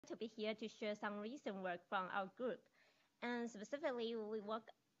to be here to share some recent work from our group. And specifically, we work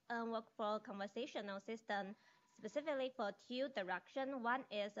for conversational system, specifically for two directions. One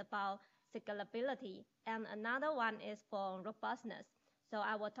is about scalability, and another one is for robustness. So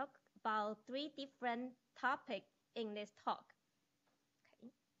I will talk about three different topics in this talk.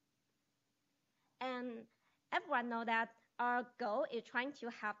 Okay. And everyone knows that our goal is trying to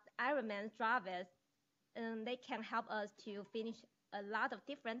have Ironman drivers, and they can help us to finish a lot of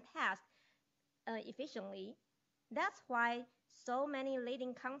different tasks efficiently. That's why so many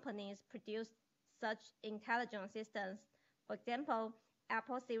leading companies produce such intelligent systems. For example,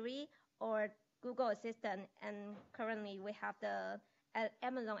 Apple Siri or Google Assistant, and currently we have the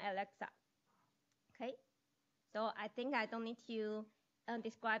Amazon Alexa. Okay, so I think I don't need to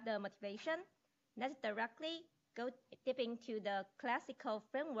describe the motivation. Let's directly go deep into the classical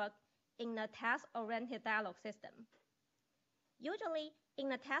framework in the task-oriented dialogue system. Usually,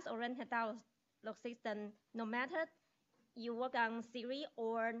 in a task-oriented dialogue system, no matter you work on Siri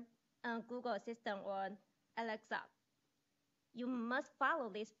or Google Assistant or Alexa, you must follow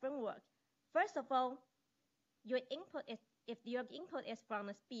this framework. First of all, if your input is from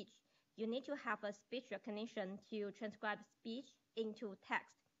a speech, you need to have a speech recognition to transcribe speech into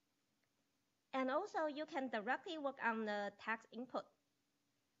text. And also, you can directly work on the text input.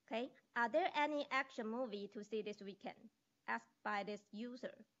 Okay, are there any action movie to see this weekend? Asked by this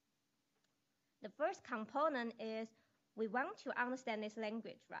user. The first component is we want to understand this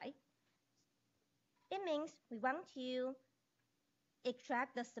language, right? It means we want to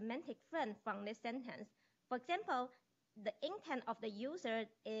extract the semantic frame from this sentence. For example, the intent of the user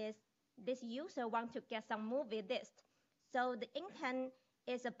is this user wants to get some movie list. So the intent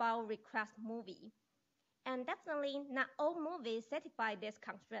is about request movie. And definitely not all movies satisfy this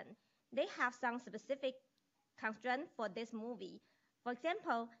constraint. They have some specific constraint for this movie. For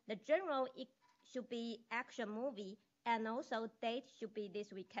example, the genre it should be action movie, and also date should be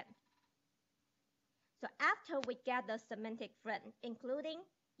this weekend. So after we get the semantic frame, including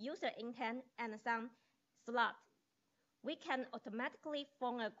user intent and some slot, we can automatically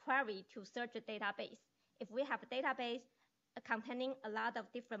form a query to search a database. If we have a database containing a lot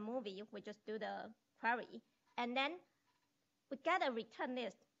of different movies, we just do the query. And then we get a return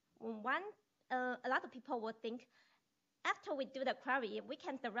list. A lot of people will think, after we do the query, we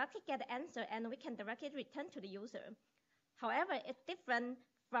can directly get the answer and we can directly return to the user. However, it's different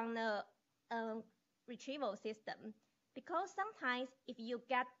from the retrieval system, because sometimes if you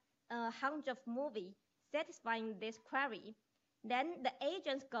get 100 movies satisfying this query, then the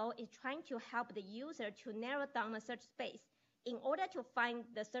agent's goal is trying to help the user to narrow down the search space in order to find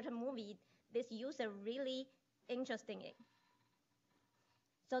the certain movie this user really interested in.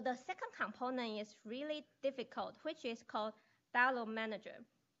 So the second component is really difficult, which is called dialogue manager.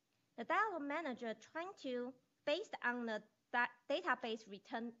 The dialogue manager trying to, based on the database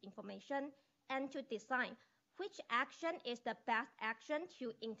return information, and to design which action is the best action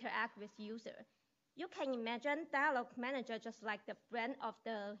to interact with user. You can imagine dialogue manager just like the brain of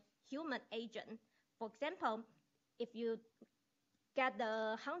the human agent. For example, if you get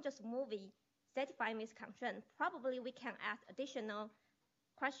the 100th movie satisfying this constraint, probably we can ask additional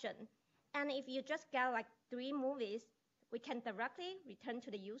question. And if you just get like 3 movies, we can directly return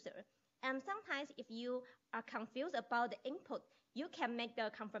to the user. And sometimes if you are confused about the input, you can make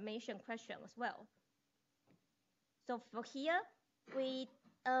the confirmation question as well. So for here, we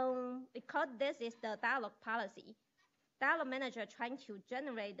call this is the dialogue policy. Dialogue manager trying to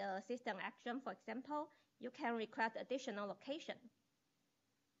generate the system action. For example, you can request additional location.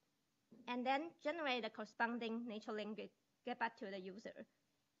 And then generate the corresponding natural language, get back to the user.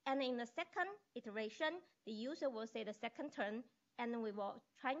 And in the second iteration, the user will say the second turn, and we will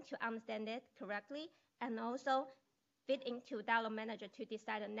try to understand it correctly and also fit into dialogue manager to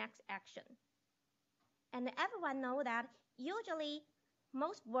decide the next action. And everyone knows that usually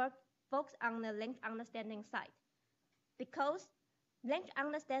most work focus on the language understanding side, because language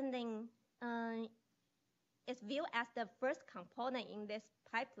understanding is viewed as the first component in this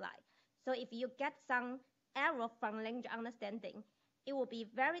pipeline. So if you get some error from language understanding, it will be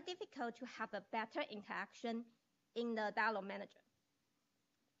very difficult to have a better interaction in the dialogue manager.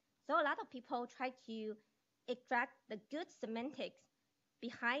 So a lot of people try to extract the good semantics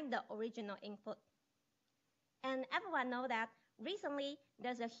behind the original input. And everyone knows that recently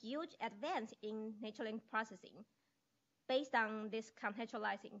there's a huge advance in natural language processing based on this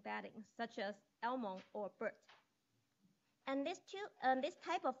contextualized embeddings, such as Elmo or BERT. And this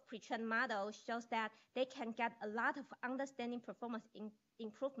type of pre-trained model shows that they can get a lot of understanding performance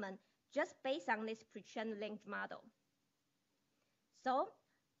improvement just based on this pre-trained language model. So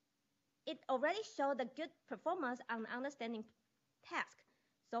it already showed the good performance on understanding task.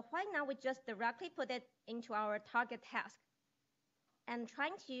 So why not we just directly put it into our target task and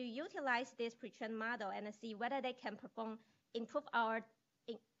trying to utilize this pre-trained model and see whether they can improve our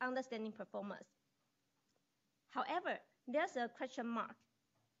understanding performance. However, there's a question mark.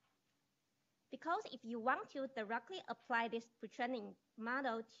 Because if you want to directly apply this pre-training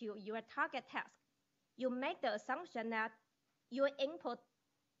model to your target task, you make the assumption that your input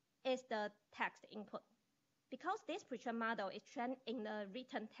is the text input, because this pre-trained model is trained in the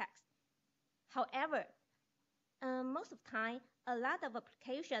written text. However, most of the time, a lot of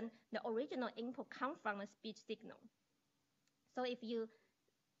application, the original input comes from a speech signal. So if you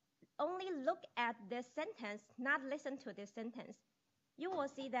only look at this sentence, not listen to this sentence, you will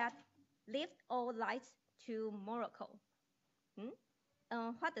see that lift all lights to Morocco.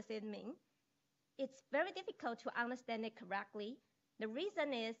 What does it mean? It's very difficult to understand it correctly. The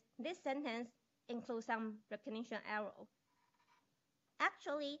reason is this sentence includes some recognition error.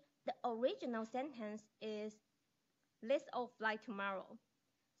 Actually, the original sentence is list all flight tomorrow.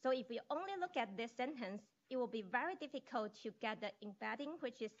 So if we only look at this sentence, it will be very difficult to get the embedding,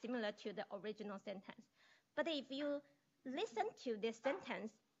 which is similar to the original sentence. But if you listen to this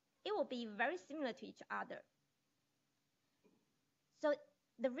sentence, it will be very similar to each other. So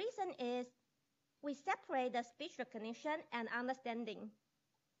the reason is we separate the speech recognition and understanding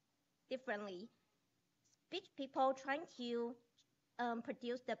differently. Speech people trying to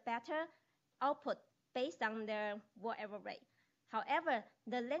produce the better output based on their word error rate. However,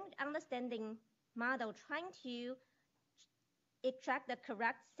 the language understanding model trying to extract the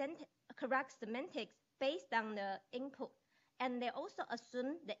correct semantics based on the input, and they also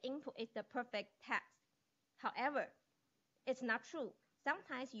assume the input is the perfect text. However, it's not true.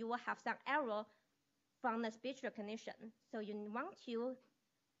 Sometimes you will have some error from the speech recognition. So you want to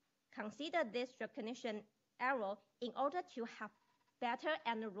consider this recognition error in order to have better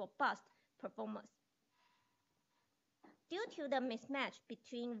and robust performance. Due to the mismatch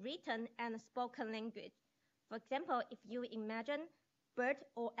between written and spoken language, for example, if you imagine Bird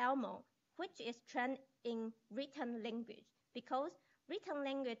or Elmo, which is trained in written language, because written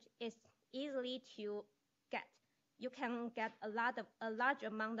language is easily to get. You can get a large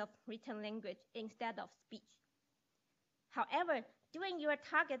amount of written language instead of speech. However, during your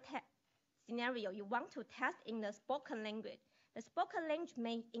target scenario, you want to test in the spoken language. The spoken language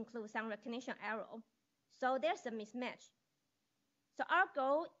may include some recognition error. So there's a mismatch. So our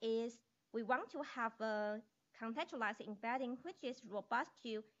goal is we want to have a contextualized embedding which is robust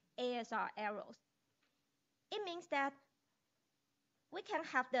to ASR errors. It means that we can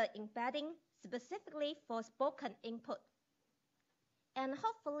have the embedding specifically for spoken input. And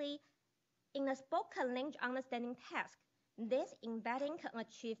hopefully, in a spoken language understanding task, this embedding can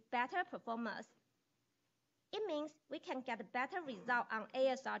achieve better performance. It means we can get a better result on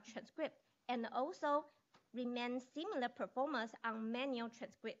ASR transcript and also remain similar performance on manual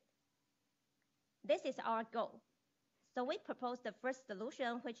transcript. This is our goal. So we propose the first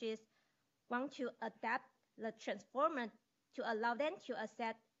solution, which is want to adapt the transformer to allow them to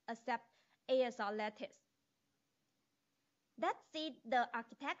accept ASR lattice. Let's see the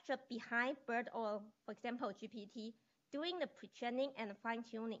architecture behind BERT or, for example, GPT during the pre-training and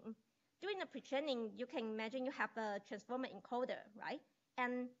fine-tuning. During the pre-training, you can imagine you have a transformer encoder, right?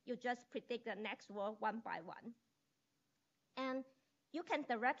 And you just predict the next word one by one. And you can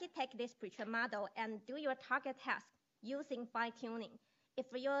directly take this pre-trained model and do your target task using fine-tuning. If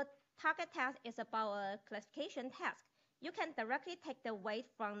your target task is about a classification task, you can directly take the weight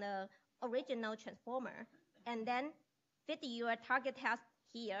from the original transformer and then fit your target task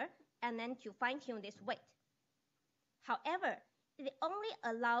here and then to fine-tune this weight. However, it only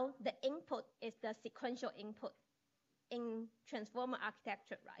allows the input is the sequential input in transformer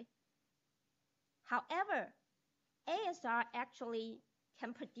architecture, right? However, ASR actually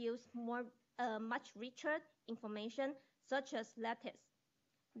can produce much richer information such as lattice.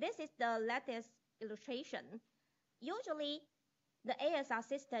 This is the lattice illustration. Usually, the ASR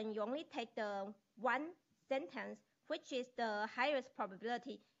system, you only take the one sentence, which is the highest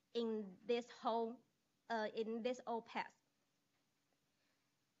probability in this whole path.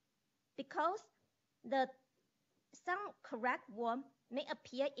 Because some correct word may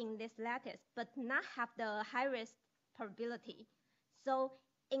appear in this lattice, but not have the highest probability. So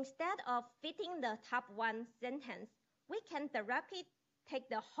instead of fitting the top one sentence, we can directly take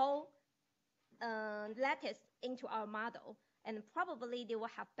the whole lattice into our model, and probably they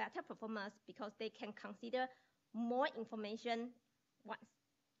will have better performance because they can consider more information once.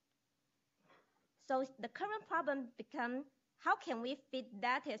 So the current problem becomes how can we fit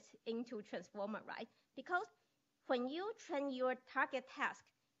lattice into transformer, right? Because when you train your target task,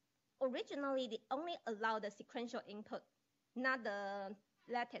 originally they only allow the sequential input, not the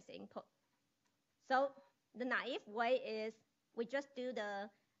lattice input. So the naive way is we just do the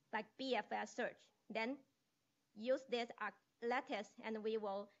BFS search, then use this lattice, and we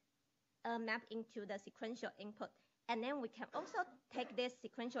will map into the sequential input. And then we can also take this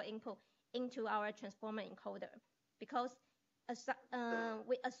sequential input into our transformer encoder, because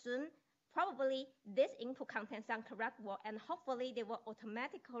we assume probably this input contains some correct word, and hopefully they will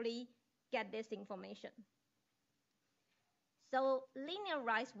automatically get this information. So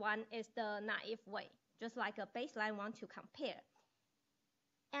linearized one is the naive way, just like a baseline one to compare.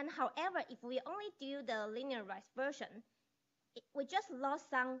 And however, if we only do the linearized version, we just lost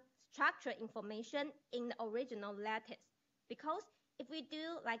some structure information in the original lattice. Because if we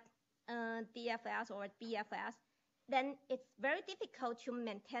do DFS or BFS, then it's very difficult to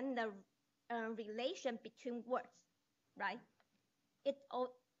maintain the relation between words, right?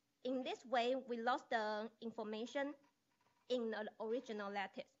 In this way, we lost the information in the original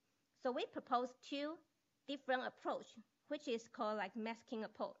lattice. So we propose two different approaches, which is called masking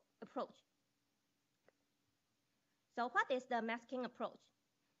approach. So what is the masking approach?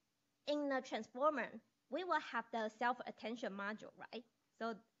 In the transformer, we will have the self-attention module, right?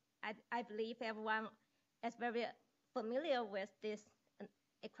 So I believe everyone is very familiar with this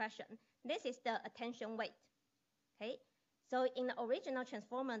equation. This is the attention weight, okay? So in the original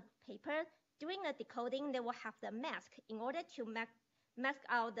transformer paper, during the decoding, they will have the mask in order to mask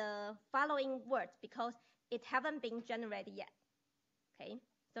out the following words because it haven't been generated yet, okay?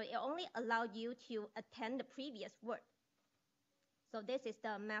 So it only allows you to attend the previous word. So this is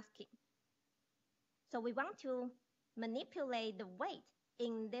the masking. So we want to manipulate the weight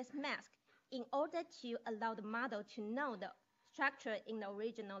in this mask in order to allow the model to know the structure in the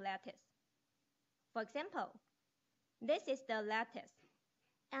original lattice. For example, this is the lattice,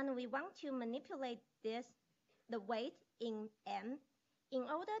 and we want to manipulate the weight in M in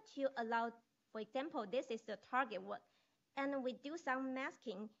order to allow, for example, this is the target word, and we do some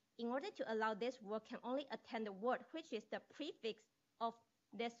masking in order to allow this word can only attend the word which is the prefix of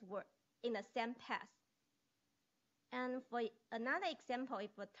this word in the same path. And for another example,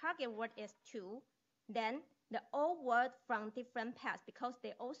 if the target word is 2, then the all words from different paths, because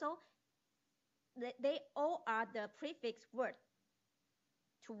they all are the prefix word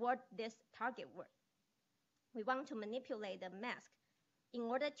toward this target word. We want to manipulate the mask in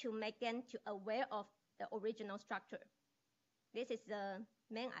order to make them aware of the original structure. This is the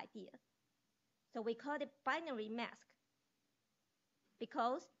main idea. So we call it binary mask,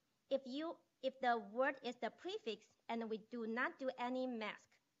 because if the word is the prefix and we do not do any mask,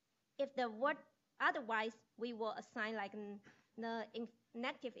 if the word otherwise, we will assign the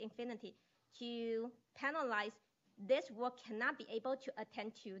negative infinity to penalize this word cannot be able to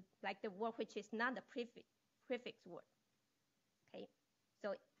attend to the word which is not the prefix word. Okay,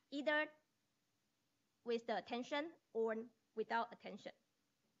 so either with the attention or without attention.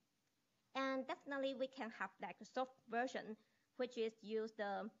 And definitely we can have a soft version, which is use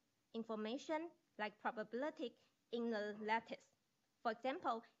the information like probability in the lattice. For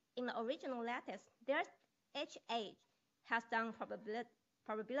example, in the original lattice, there's HH has some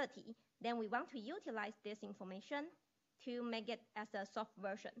probability. Then we want to utilize this information to make it as a soft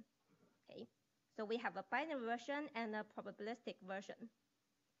version. Okay, so we have a binary version and a probabilistic version.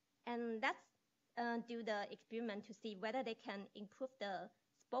 And let's do the experiment to see whether they can improve the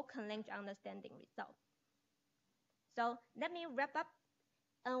spoken language understanding result. So let me wrap up.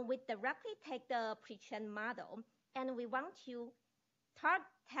 We directly take the pre-trained model, and we want to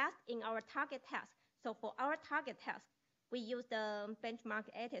test in our target task. So for our target task, we use the benchmark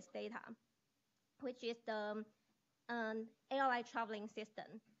ATIS data, which is the airline traveling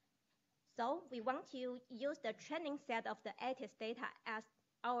system. So we want to use the training set of the ATIS data as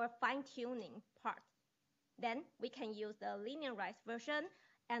our fine-tuning part. Then we can use the linearized version,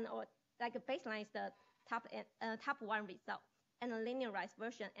 or a baseline is the top one result, and a linearized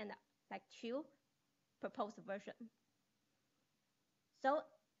version, and 2 proposed version. So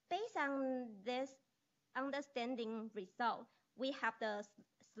based on this understanding result, we have the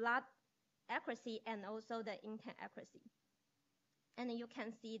slot accuracy and also the intent accuracy. And you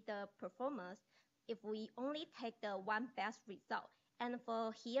can see the performance if we only take the one best result. And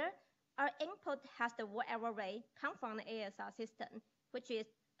for here, our input has the word error rate come from the ASR system, which is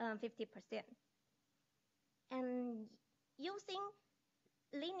 50%. And using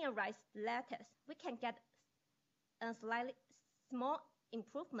linearized lattice, we can get a slightly small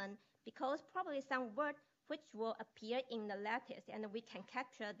improvement because probably some word which will appear in the lattice, and we can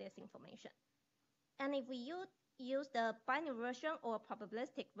capture this information. And if we use the binary version or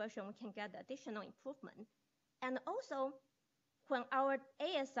probabilistic version, we can get additional improvement. And also, when our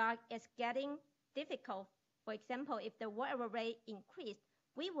ASR is getting difficult, for example, if the word error rate increased,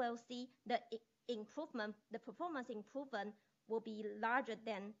 we will see the improvement, the performance improvement will be larger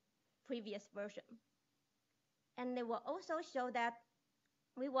than previous version. And they will also show that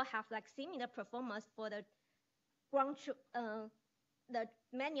we will have like similar performance for the the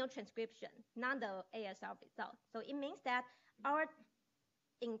manual transcription, not the ASR result. So it means that our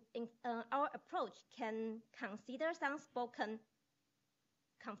approach can consider some spoken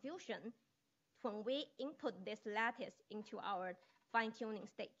confusion when we input this lattice into our fine-tuning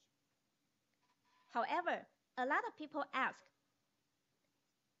stage. However, a lot of people ask,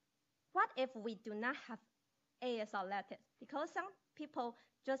 what if we do not have ASR lattice? Because some people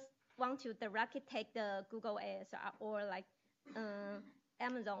just want to directly take the Google ASR or like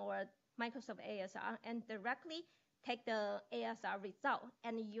Amazon or Microsoft ASR and directly take the ASR result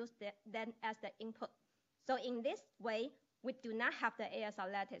and use that as the input. So in this way, we do not have the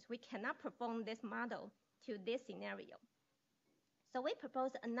ASR lattice. We cannot perform this model to this scenario. So we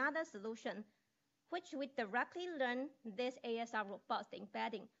propose another solution, which we directly learn this ASR robust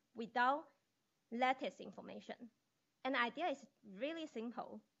embedding without lattice information. And the idea is really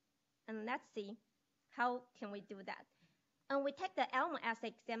simple. And let's see how can we do that. And we take the Elmo as an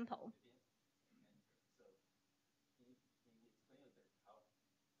example. So can you explain a bit how much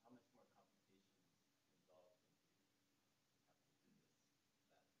more computation is involved when you have to do this?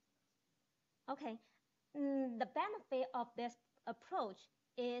 Okay. The benefit of this approach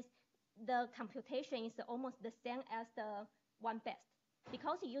is the computation is almost the same as the one best,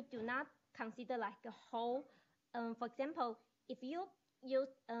 because you do not consider like a whole. For example, if you use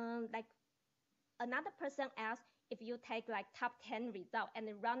like another person asks, if you take like top 10 result and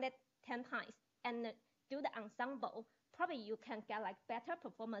run it 10 times and do the ensemble, probably you can get like better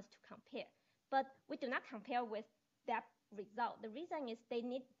performance to compare. But we do not compare with that result. The reason is they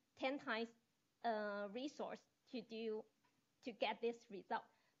need 10 times resource to get this result.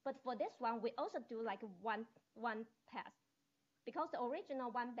 But for this one, we also do like one pass. Because the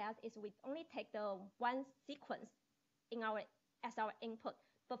original one pass is we only take the one sequence as our input.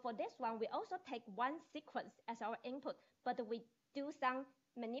 But for this one, we also take one sequence as our input, but we do some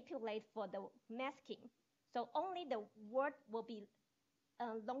manipulate for the masking. So only the word will be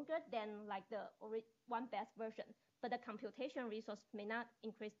longer than like the one best version, but the computation resource may not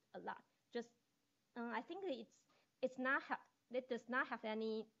increase a lot. Just I think it does not have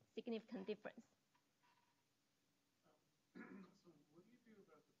any significant difference. So what do you do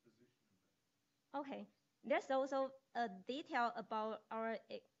about the position embeddings? Okay, there's also a detail about our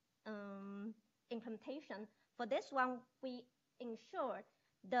implementation. For this one, we ensure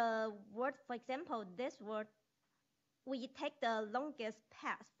the word, for example, this word, we take the longest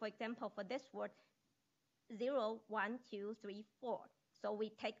path. For example, for this word, 0, 1, 2, 3, 4. So we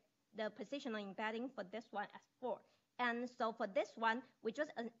take the positional embedding for this one as 4. And so for this one, we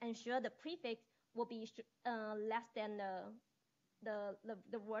just ensure the prefix will be less than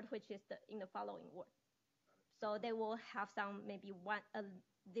the word which is in the following word. So they will have some maybe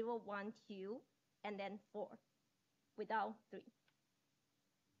 0, 1, 2, and then 4 without 3.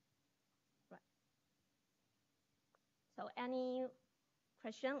 Right. So any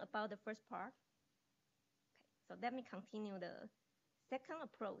question about the first part? Okay, so let me continue the second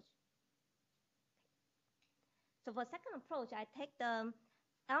approach. So for second approach, I take the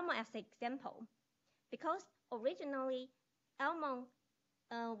Elmo as an example, because originally Elmo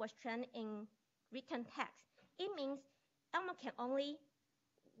was trained in written text. It means Elmo can only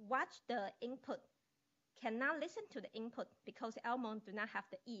watch the input, cannot listen to the input, because Elmo do not have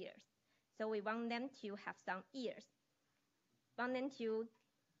the ears. So we want them to have some ears. Want them to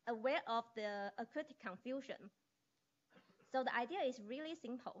aware of the acoustic confusion. So the idea is really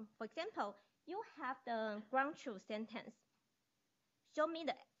simple. For example, you have the ground truth sentence. Show me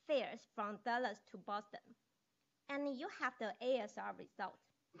the fares from Dallas to Boston. And you have the ASR result.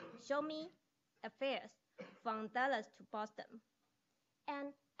 Show me fares from Dallas to Boston.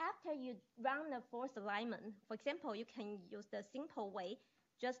 And after you run the force alignment, for example, you can use the simple way,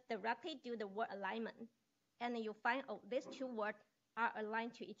 just directly do the word alignment. And you find, oh, these two words are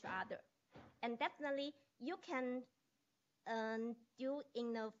aligned to each other. And definitely, you can do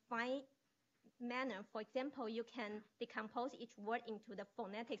in a fine manner. For example, you can decompose each word into the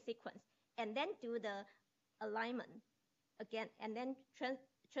phonetic sequence and then do the alignment again and then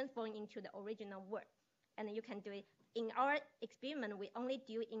transform into the original word. And you can do it. In our experiment, we only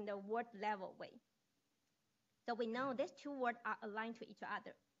do in the word level way. So we know these two words are aligned to each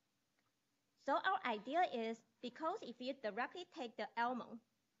other. So our idea is, because if you directly take the element,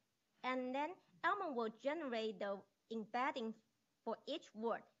 and then element will generate the embedding for each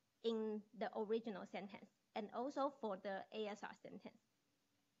word in the original sentence, and also for the ASR sentence.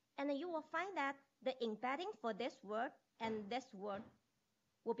 And you will find that the embedding for this word and this word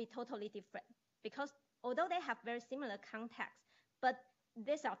will be totally different, because although they have very similar context, but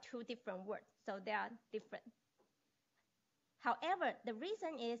these are two different words, so they are different. However, the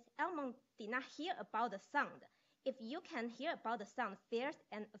reason is element did not hear about the sound. If you can hear about the sound fierce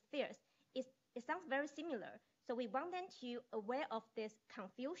and fierce, it sounds very similar. So we want them to aware of this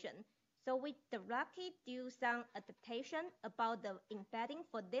confusion. So we directly do some adaptation about the embedding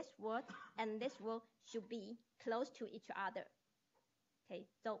for this word, and this word should be close to each other. Okay,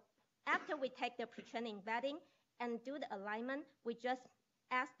 so after we take the pre-trained embedding and do the alignment, we just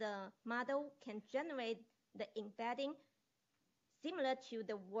ask the model can generate the embedding similar to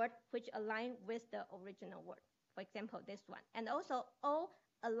the word which align with the original word. For example, this one. And also all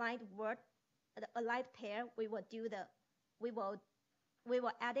aligned word, the aligned pair, we will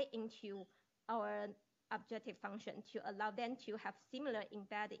add it into our objective function to allow them to have similar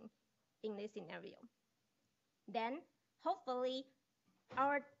embedding in this scenario. Then hopefully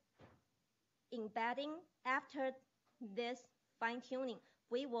our embedding, after this fine-tuning,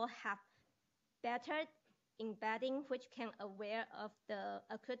 we will have better embedding which can aware of the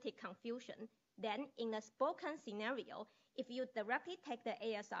acoustic confusion. Then in a spoken scenario, if you directly take the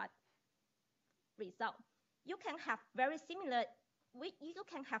ASR result, you can have very similar, you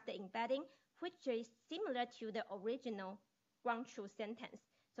can have the embedding which is similar to the original ground truth sentence.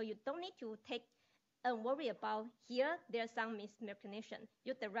 So you don't need to take and worry about here there's some misrecognition.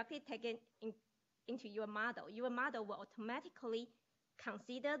 You directly take it into your model. Your model will automatically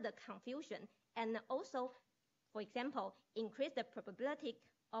consider the confusion and also, for example, increase the probability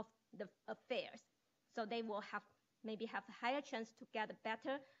of the affairs. So they will maybe have a higher chance to get a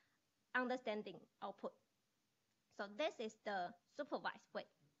better understanding output. So this is the supervised way.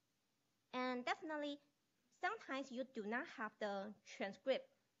 And definitely, sometimes you do not have the transcript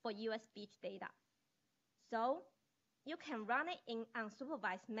for US speech data. So you can run it in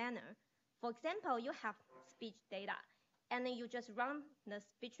unsupervised manner. For example, you have speech data, and then you just run the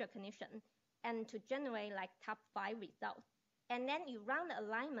speech recognition and to generate like top 5 results. And then you run the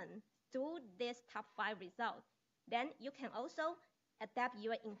alignment through this top 5 results. Then you can also adapt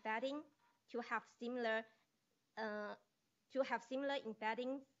your embedding to have similar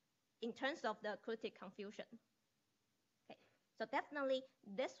embedding in terms of the acoustic confusion. Okay. So definitely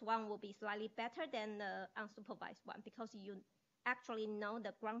this one will be slightly better than the unsupervised one because you actually know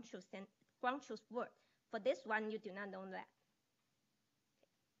the ground truth word. For this one, you do not know that.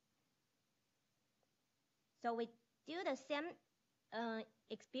 Okay. So we do the same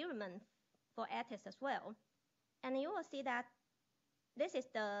experiment for ATIS as well. And you will see that this is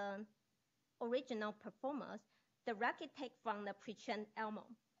the original performance directly take from the pre-trained element.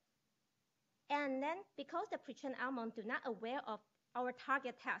 And then because the pre-trained element do not aware of our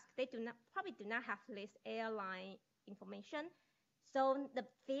target task, they probably do not have this airline information. So the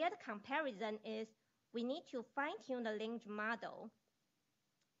fair comparison is we need to fine-tune the language model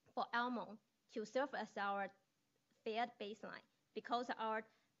for element to serve as our fair baseline because our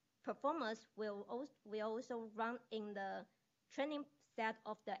performance will also run in the training set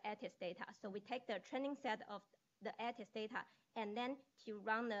of the ATIS data. So we take the training set of the ATIS data and then to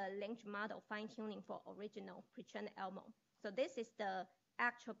run the language model fine-tuning for original pre-trained element. So this is the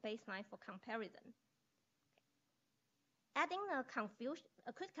actual baseline for comparison. Adding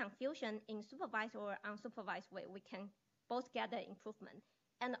a quick confusion in supervised or unsupervised way, we can both get the improvement.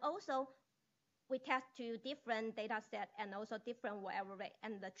 And also, we test two different data sets and also different whatever rate,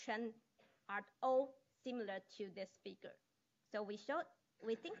 and the trend are all similar to this figure. So we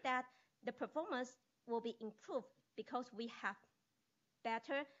think that the performance will be improved because we have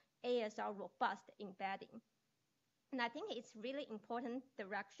better ASR robust embedding. And I think it's really important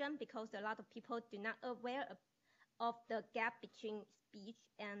direction because a lot of people do not aware of the gap between speech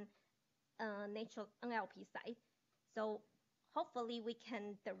and natural NLP side. So hopefully we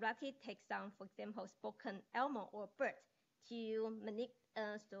can directly take some, for example, spoken element or BERT to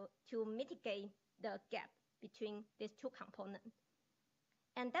mitigate the gap between these two components.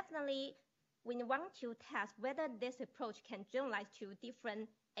 And definitely, we want to test whether this approach can generalize to different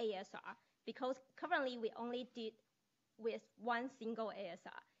ASR because currently we only did with one single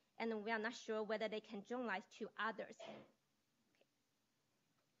ASR, and we are not sure whether they can generalize to others. Okay.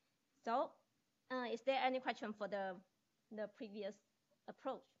 So, is there any question for the previous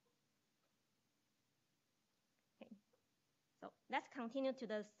approach? let's continue to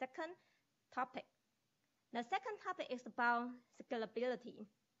the second topic. The second topic is about scalability.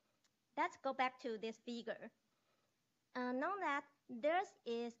 Let's go back to this figure. Know that there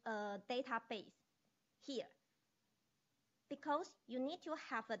is a database here because you need to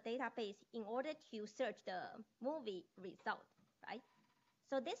have a database in order to search the movie result, right?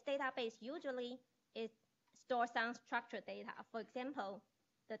 So this database usually is stores some structured data. For example,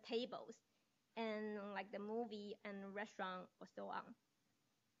 the tables and like the movie and restaurant or so on.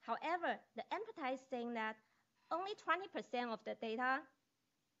 However, the empathy is saying that only 20% of the data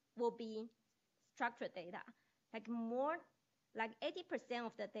will be structured data. Like 80%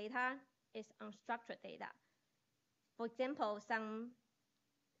 of the data is unstructured data. For example, some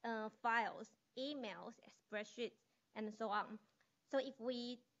files, emails, spreadsheets, and so on. So if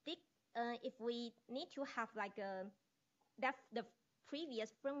we need to have like the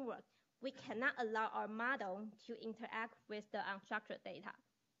previous framework, we cannot allow our model to interact with the unstructured data.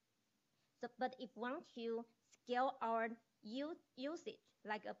 So, but if we want to scale our usage,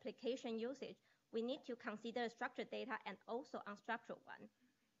 like application usage, we need to consider structured data and also unstructured one.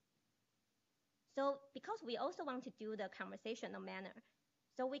 So because we also want to do the conversational manner,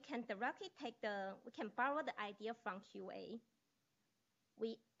 so we can directly we can borrow the idea from QA.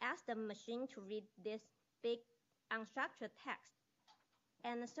 We ask the machine to read this big unstructured text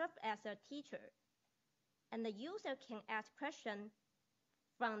and serve as a teacher. And the user can ask questions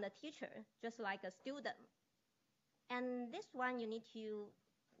from the teacher, just like a student. And this one, you need to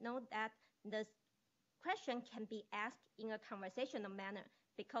know that the question can be asked in a conversational manner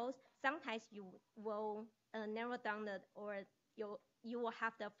because sometimes you will narrow down you will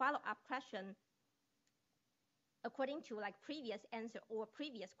have the follow-up question according to like previous answer or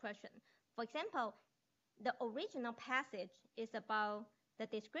previous question. For example, the original passage is about the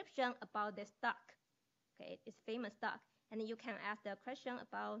description about the stock. Okay, it's famous stock. And you can ask the question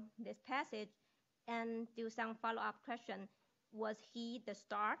about this passage and do some follow-up question. Was he the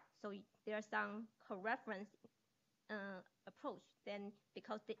star? So there's some co-reference approach. Then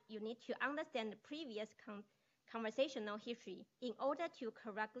because you need to understand the previous conversational history in order to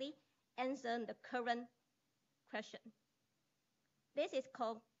correctly answer the current question. This is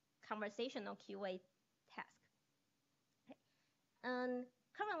called conversational QA task. Okay.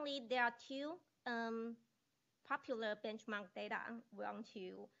 Currently, there are two popular benchmark data we want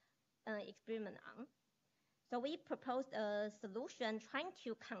to experiment on. So we proposed a solution trying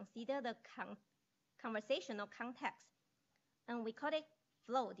to consider the conversational context, and we call it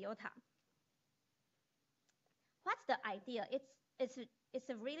flow delta. What's the idea? It's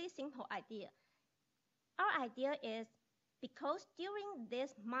a really simple idea. Our idea is because during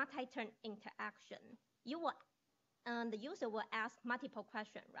this multi-turn interaction, the user will ask multiple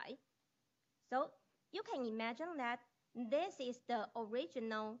questions, right? So you can imagine that this is the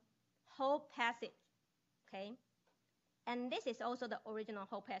original whole passage, okay? And this is also the original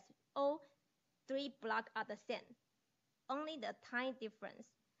whole passage. All three blocks are the same, only the tiny difference.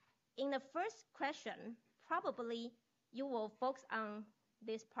 In the first question, probably you will focus on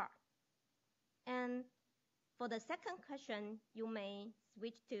this part. And for the second question, you may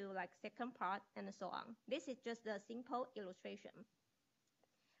switch to like second part and so on. This is just a simple illustration.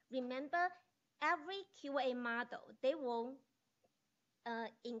 Remember, every QA model, they will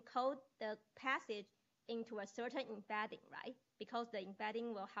encode the passage into a certain embedding, right? Because the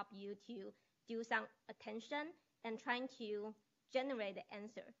embedding will help you to do some attention and trying to generate the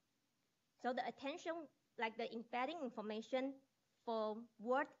answer. So the attention, like the embedding information for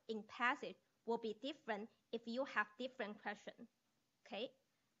word in passage will be different if you have different questions, okay?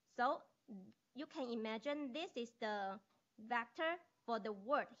 So you can imagine this is the vector for the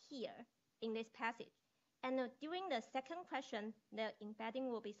word here in this passage. And during the second question, the embedding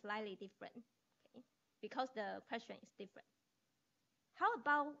will be slightly different, okay? Because the question is different. How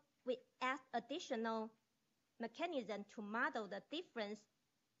about we add additional mechanism to model the difference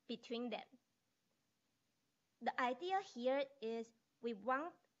between them? The idea here is we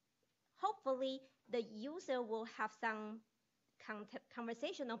want, hopefully, the user will have some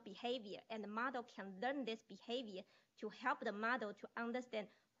conversational behavior, and the model can learn this behavior to help the model to understand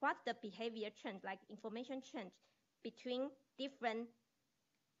what's the behavior change, like information change between different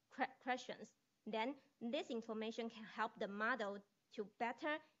questions. Then this information can help the model to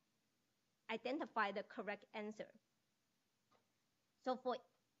better identify the correct answer. So for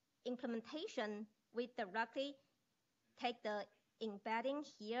implementation, we directly take the embedding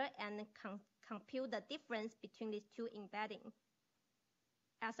here and compute the difference between these two embeddings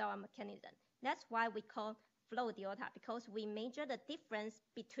as our mechanism. That's why we call flow delta, because we measure the difference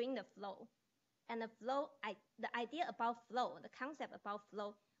between the flow. And the idea about flow, the concept about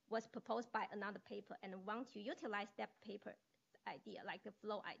flow was proposed by another paper and want to utilize that paper's idea, like the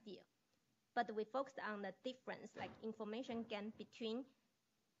flow idea. But we focused on the difference, like information gain between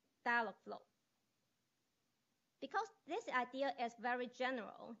dialog flow. Because this idea is very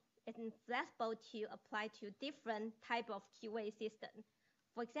general, it's flexible to apply to different type of QA system.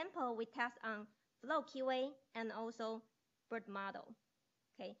 For example, we test on flow QA and also BERT model,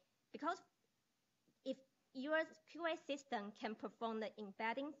 okay? Because if your QA system can perform the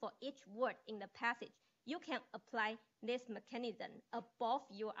embedding for each word in the passage, you can apply this mechanism above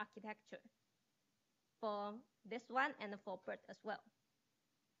your architecture for this one and for BERT as well.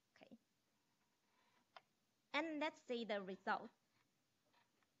 Okay. And let's see the result.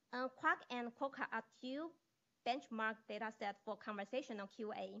 Quark and Quokka are two benchmark data sets for conversational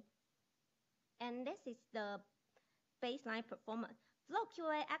QA. And this is the baseline performance. Flow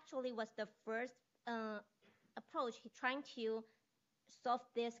QA actually was the first approach trying to solve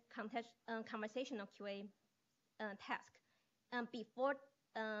this conversational QA task before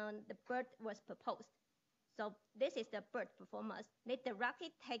the BERT was proposed. So this is the BERT performance. They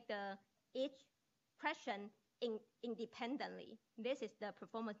directly take each question independently. This is the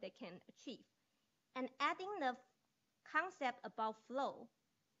performance they can achieve. And adding the concept about flow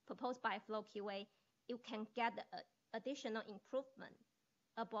proposed by Flow QA, you can get additional improvement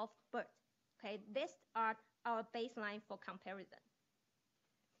above BERT. Okay, these are our baseline for comparison.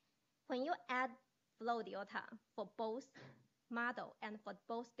 When you add flow delta for both model and for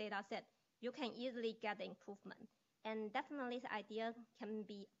both data set, you can easily get the improvement. And definitely the idea can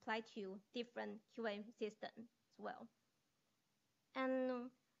be applied to different QA systems as well.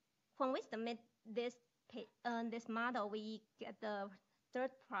 And when we submit this model, we get the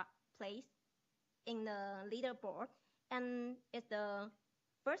third place in the leaderboard. And it's the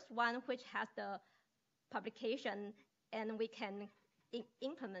first one which has the publication, and we can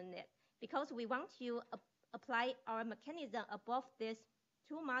implement it. Because we want to apply our mechanism above these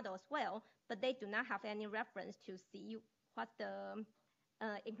two models as well, but they do not have any reference to see what the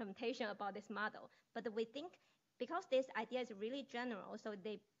implementation about this model. But we think because this idea is really general, so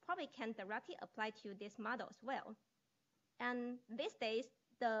they probably can directly apply to this model as well. And these days,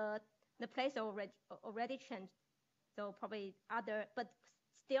 the place already changed. So probably other, but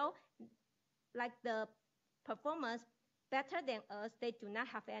still, like the performance better than us, they do not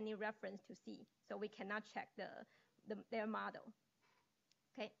have any reference to see. So we cannot check their model.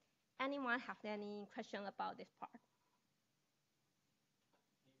 Okay, anyone have any question about this part?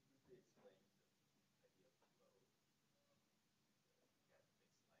 Can you briefly explain the idea of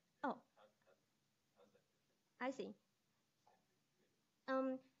flow? Oh, How's that different? I see.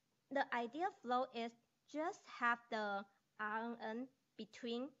 The idea of flow is just have the RNN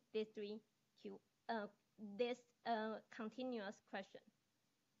between these three this continuous question.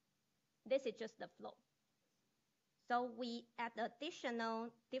 This is just the flow. So we add additional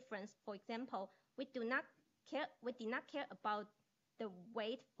difference. For example, we did not care about the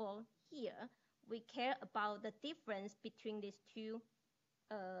weight for here. We care about the difference between these two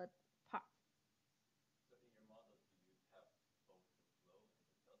parts. So in your model, do you have both the flow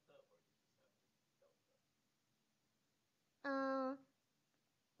and the delta, or you just have the delta?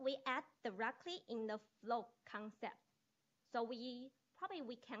 We add directly in the flow concept. So we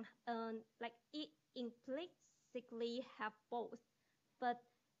can like implicitly have both, but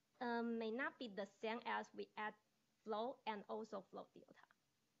may not be the same as we add flow and also flow delta.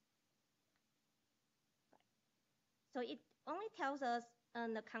 Right. So it only tells us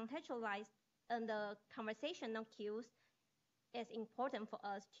the contextualized and the conversational cues is important for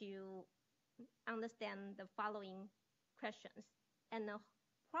us to understand the following questions. And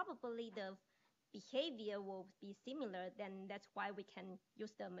probably the behavior will be similar, then that's why we can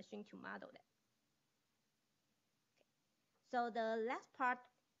use the machine to model that. Okay. So the last part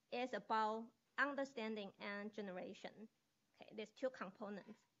is about understanding and generation. Okay, there's two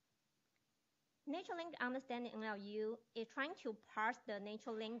components. Natural language understanding NLU is trying to parse the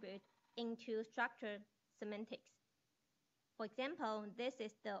natural language into structured semantics. For example, this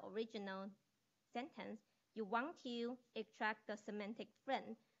is the original sentence. You want to extract the semantic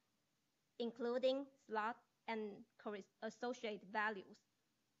frame, including slot and associated values.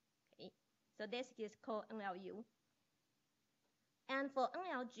 Okay, so this is called NLU. And for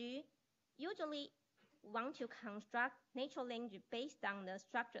NLG, usually want to construct natural language based on the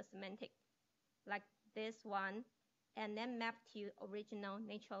structured semantic, like this one, and then map to original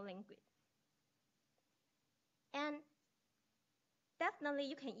natural language. And definitely,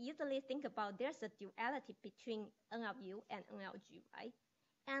 you can easily think about there's a duality between NLU and NLG, right?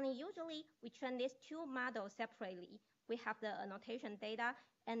 And usually, we train these two models separately. We have the annotation data,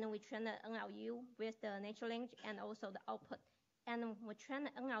 and we train the NLU with the natural language and also the output. And we train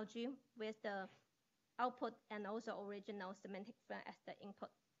the NLG with the output and also original semantic frame as the input.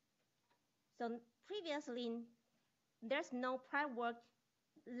 So previously, there's no prior work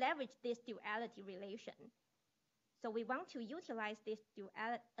leverage this duality relation. So we want to utilize this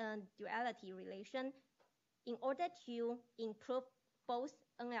duality relation in order to improve both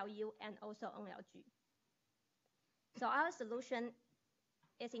NLU and also NLG. So our solution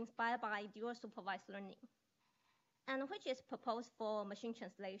is inspired by dual supervised learning, and which is proposed for machine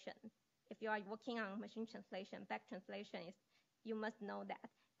translation. If you are working on machine translation, back translation is, you must know that.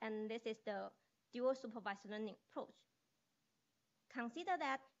 And this is the dual supervised learning approach. Consider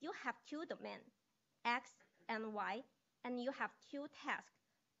that you have two domains, X and Y, and you have two tasks,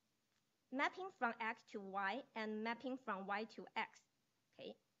 mapping from X to Y and mapping from Y to X,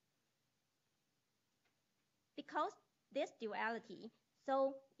 okay? Because this duality,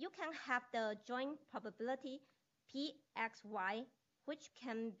 so you can have the joint probability Pxy, which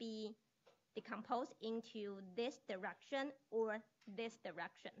can be decomposed into this direction or this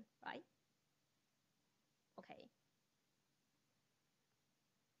direction, right? Okay.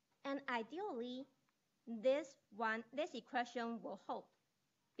 And ideally, this equation will hold,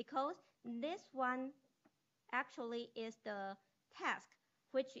 because this one actually is the task,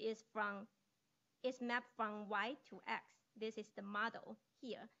 which is mapped from Y to X. This is the model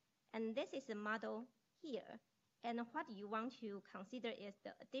here, and this is the model here. And what you want to consider is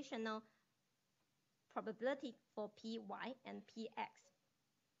the additional probability for Py and Px.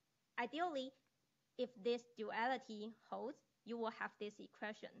 Ideally, if this duality holds, you will have this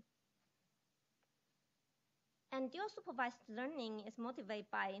equation. And dual supervised learning is motivated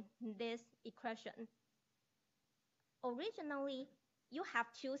by this equation. Originally, you have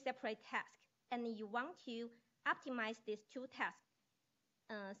two separate tasks, and you want to optimize these two tasks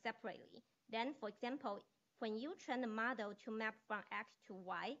separately. Then, for example, when you train the model to map from X to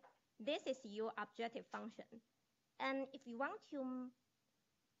Y, this is your objective function. And if you want to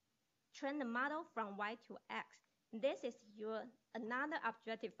train the model from Y to X, this is your another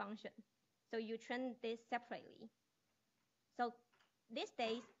objective function. So you train this separately. So these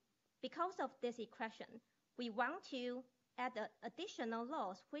days, because of this equation, we want to add an additional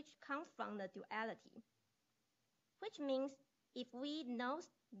loss which comes from the duality, which means if we know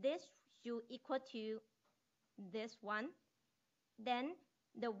this should equal to this one, then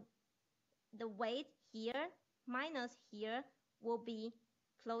the weight here minus here will be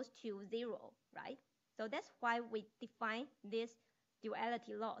close to 0, right? So that's why we define this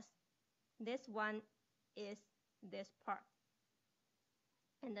duality loss. This one is this part.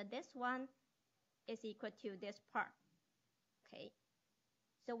 And then this one is equal to this part, okay?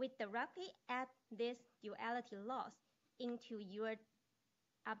 So we directly add this duality loss into your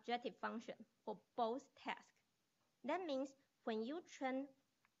objective function for both tasks. That means when you train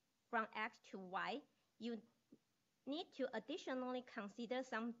from X to Y, you need to additionally consider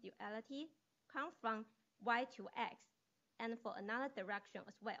some duality come from Y to X and for another direction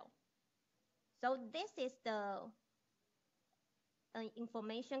as well. So this is the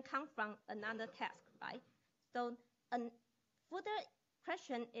information come from another task, right? So a further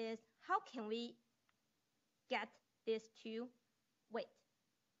question is, how can we get these two weights?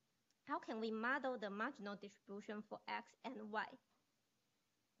 How can we model the marginal distribution for X and Y?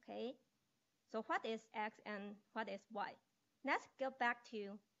 Okay, so what is X and what is Y? Let's go back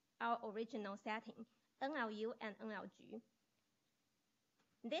to our original setting, NLU and NLG.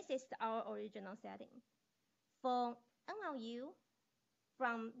 This is our original setting. For NLU,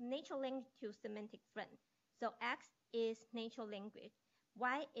 from natural language to semantic frame. So X is natural language,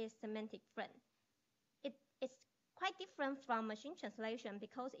 Y is semantic frame. It's quite different from machine translation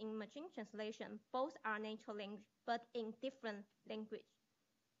because in machine translation, both are natural language, but in different language.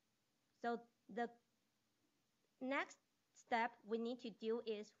 So the next step we need to do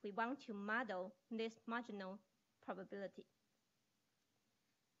is we want to model this marginal probability.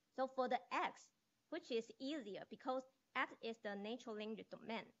 So for the X, which is easier because X is the natural language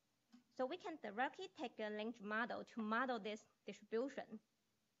domain. So we can directly take a language model to model this distribution.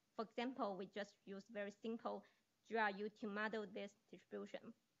 For example, we just use very simple GRU to model this distribution.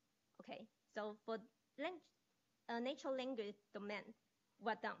 Okay, so for natural language domain,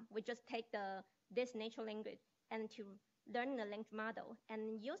 we're done. We just take this natural language and to learn the language model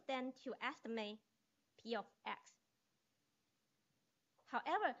and use them to estimate P of X.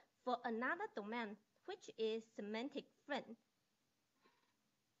 However, for another domain, which is semantic frame,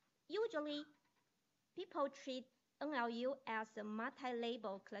 usually people treat NLU as a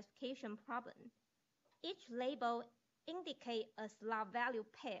multi-label classification problem. Each label indicates a slot value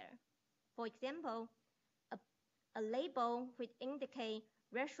pair. For example, a label which indicates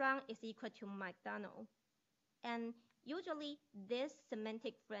restaurant is equal to McDonald's. And usually this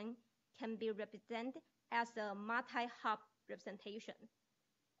semantic frame can be represented as a multi-hop representation.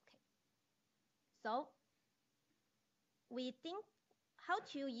 Okay. So we think how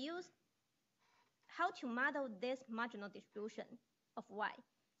to model this marginal distribution of Y.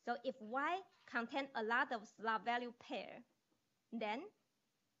 So if Y contains a lot of slot value pair, then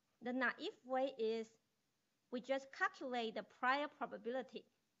the naive way is we just calculate the prior probability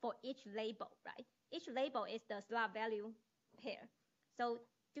for each label, right? Each label is the slot value pair. So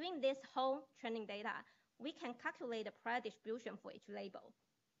doing this whole training data, we can calculate the prior distribution for each label.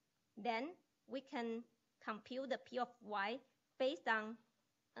 Then we can compute the P of Y based on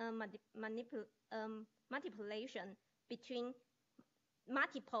manipulation between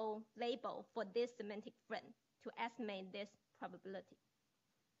multiple labels for this semantic frame to estimate this probability.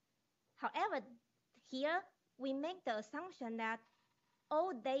 However, here we make the assumption that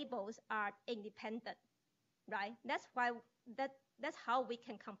all labels are independent, right? That's how we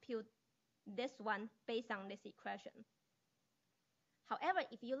can compute this one based on this equation. However,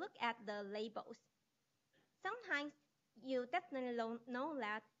 if you look at the labels, sometimes you definitely know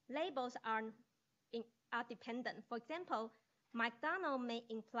that labels are dependent. For example, McDonald's may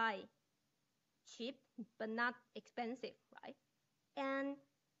imply cheap but not expensive, right? And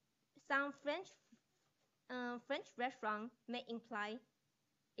some French restaurant may imply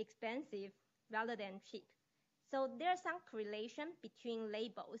expensive rather than cheap. So there's some correlation between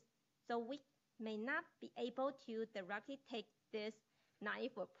labels. So we may not be able to directly take this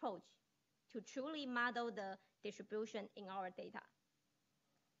naive approach to truly model the distribution in our data.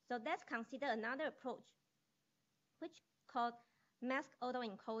 So let's consider another approach, which is called mask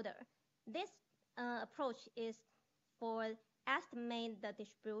autoencoder. This approach is for estimate the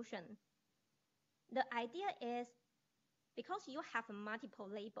distribution. The idea is because you have a multiple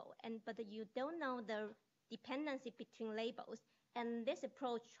label, but you don't know the dependency between labels, and this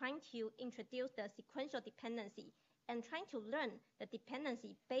approach trying to introduce the sequential dependency and trying to learn the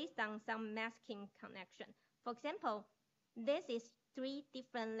dependency based on some masking connection. For example, this is 3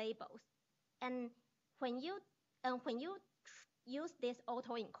 different labels, and when you use this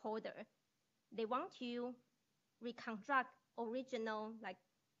autoencoder, they want to reconstruct original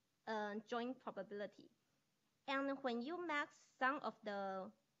joint probability. And when you max some of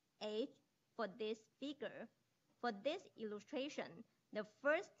the age for this figure, for this illustration, the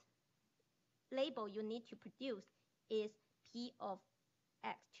first label you need to produce is P of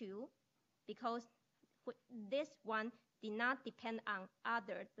X2, because this one did not depend on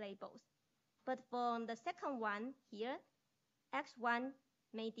other labels. But for the second one here, X1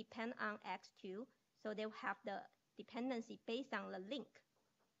 may depend on X2, so they will have the dependency based on the link.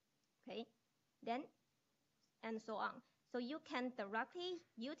 Okay, then, and so on. So you can directly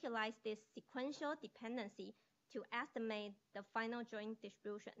utilize this sequential dependency to estimate the final joint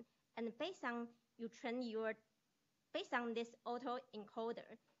distribution. And based on this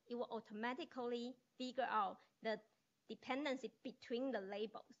autoencoder, it will automatically figure out the dependency between the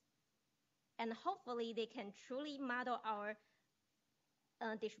labels. And hopefully they can truly model our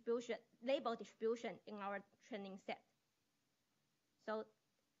label distribution in our training set. So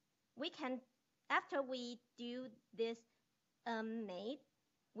we can, after we do this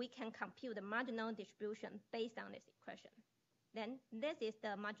we can compute the marginal distribution based on this equation. Then this is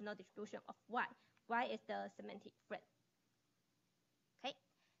the marginal distribution of Y. Y is the semantic frame. Okay,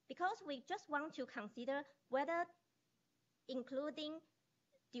 because we just want to consider whether including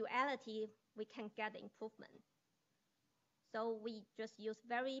duality we can get improvement. So we just use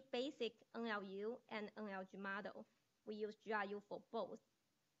very basic NLU and NLG model. We use GRU for both.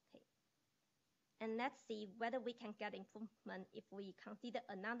 Okay. And let's see whether we can get improvement if we consider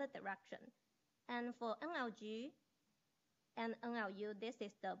another direction. And for NLG and NLU, this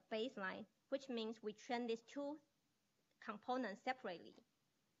is the baseline, which means we train these 2 components separately.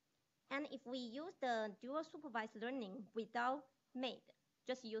 And if we use the dual supervised learning without MAID,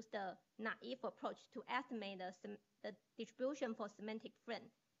 just use the naive approach to estimate the distribution for semantic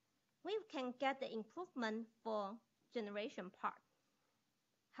frame, we can get the improvement for generation part.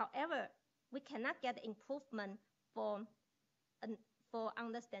 However, we cannot get improvement for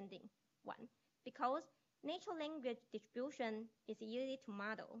understanding one, because natural language distribution is easy to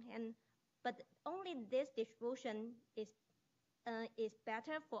model, but only this distribution is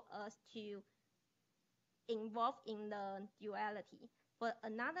better for us to involve in the duality. For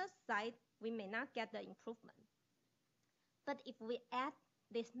another side, we may not get the improvement. But if we add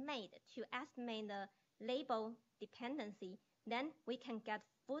this mate to estimate the label dependency, then we can get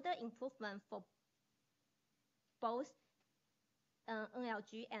further improvement for both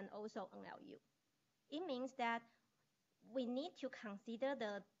NLG and also NLU. It means that we need to consider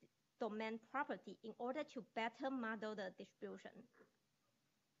the domain property in order to better model the distribution.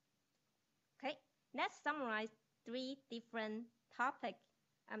 Okay, let's summarize 3 different topics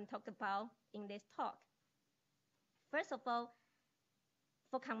I'm talking about in this talk. First of all,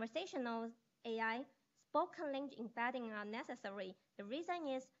 for conversational AI, spoken language embedding are necessary. The reason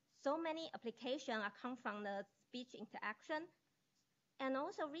is so many applications come from the speech interaction, and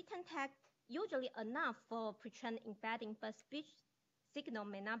also written text usually enough for pre-trained embedding, but speech signal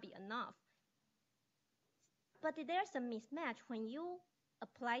may not be enough. But there's a mismatch when you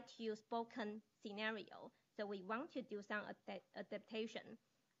apply to spoken scenario. So we want to do some adaptation.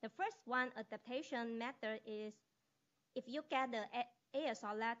 The first one adaptation method is if you get the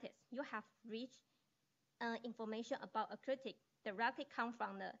ASR lattice, you have rich information about a critic directly come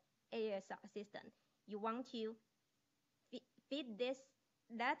from the ASR system. You want to feed this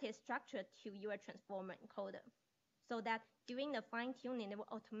lattice structure to your transformer encoder so that during the fine-tuning, it will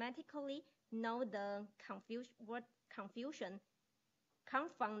automatically know the word confusion come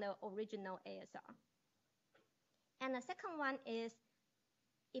from the original ASR. And the second one is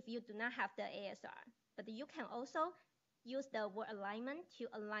if you do not have the ASR, but you can also use the word alignment to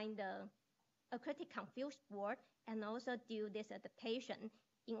align the critic confused word and also do this adaptation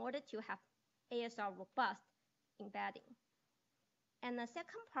in order to have ASR robust embedding. And the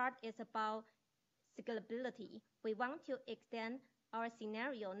second part is about scalability. We want to extend our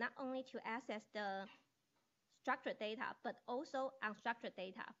scenario not only to access the structured data, but also unstructured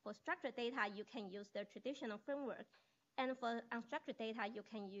data. For structured data, you can use the traditional framework. And for unstructured data, you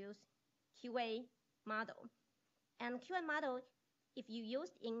can use QA model. And QA model, if you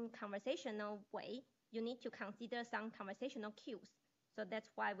use in conversational way, you need to consider some conversational cues. So that's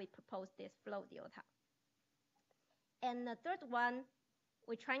why we propose this flow delta. And the third one,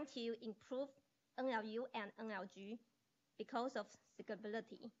 we're trying to improve NLU and NLG because of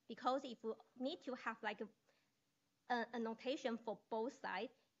scalability. Because if we need to have like a notation for both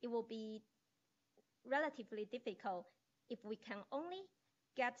sides, it will be relatively difficult if we can only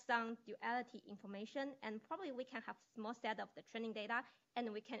get some duality information, and probably we can have small set of the training data,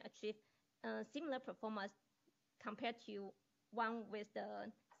 and we can achieve similar performance compared to one with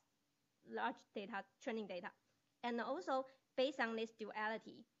the large data, training data. And also, based on this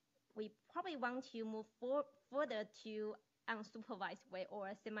duality, we probably want to move further to unsupervised way or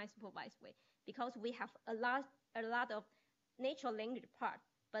a semi-supervised way, because we have a lot of natural language part,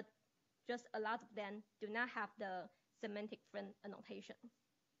 but just a lot of them do not have the semantic frame annotation.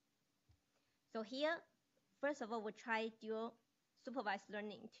 So here, first of all, we try dual supervised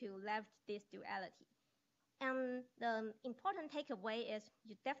learning to leverage this duality. And the important takeaway is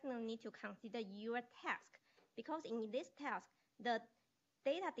you definitely need to consider your task, because in this task, the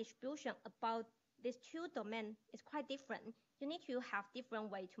data distribution about these 2 domains is quite different. You need to have different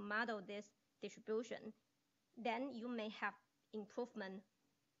way to model this distribution. Then you may have improvement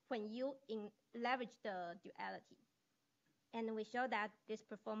when you leverage the duality. And we show that this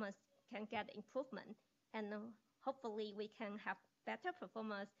performance can get improvement, and hopefully we can have better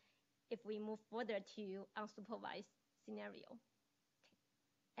performance if we move further to unsupervised scenario. Okay.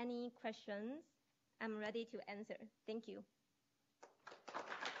 Any questions? I'm ready to answer. Thank you.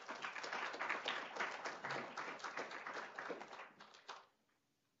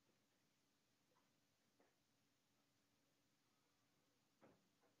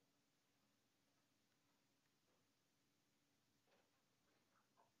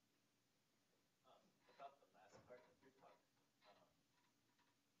 About the last part of your talk,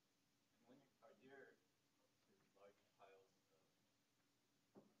 when are there sort of large piles of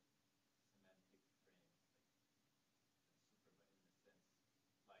semantic frames, like in a sense, lying out there that people can exploit, right? Like for the text part, you can estimate QFX from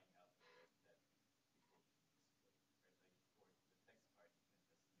large text data. Is there something like that for NLG,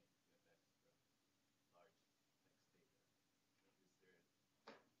 where you have lots of training stuff that train from the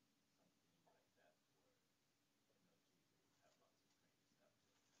whatnot? Or it's always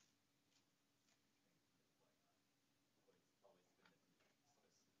going to be specific to particular dialogue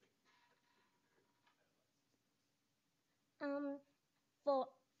systems?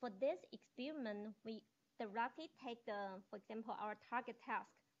 For this experiment, we directly take for example, our target task.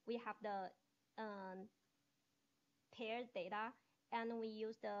 We have the paired data, and we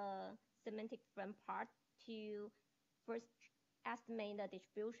use the semantic frame part to first estimate the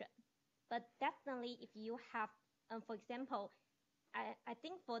distribution. But definitely, if you have, for example, I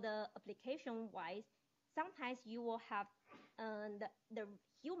think for the application-wise, sometimes you will have the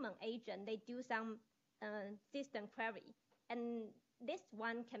human agent, they do some system query. And this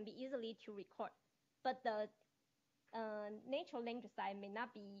one can be easily to record. But the natural language side may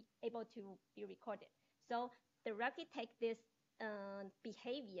not be able to be recorded. So directly take this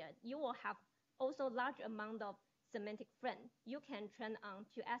behavior, you will have also large amount of semantic friend you can train on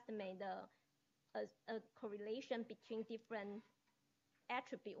to estimate a correlation between different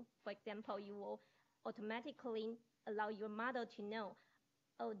attributes. For example, you will automatically allow your model to know,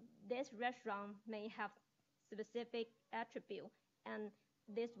 oh, this restaurant may have specific attribute, and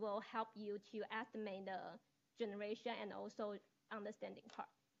this will help you to estimate the generation and also understanding part.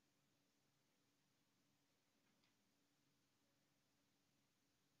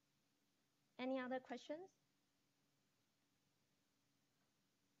 Any other questions?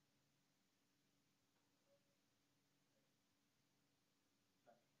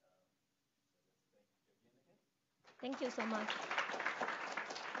 So let's thank Vivian again. Thank you so much.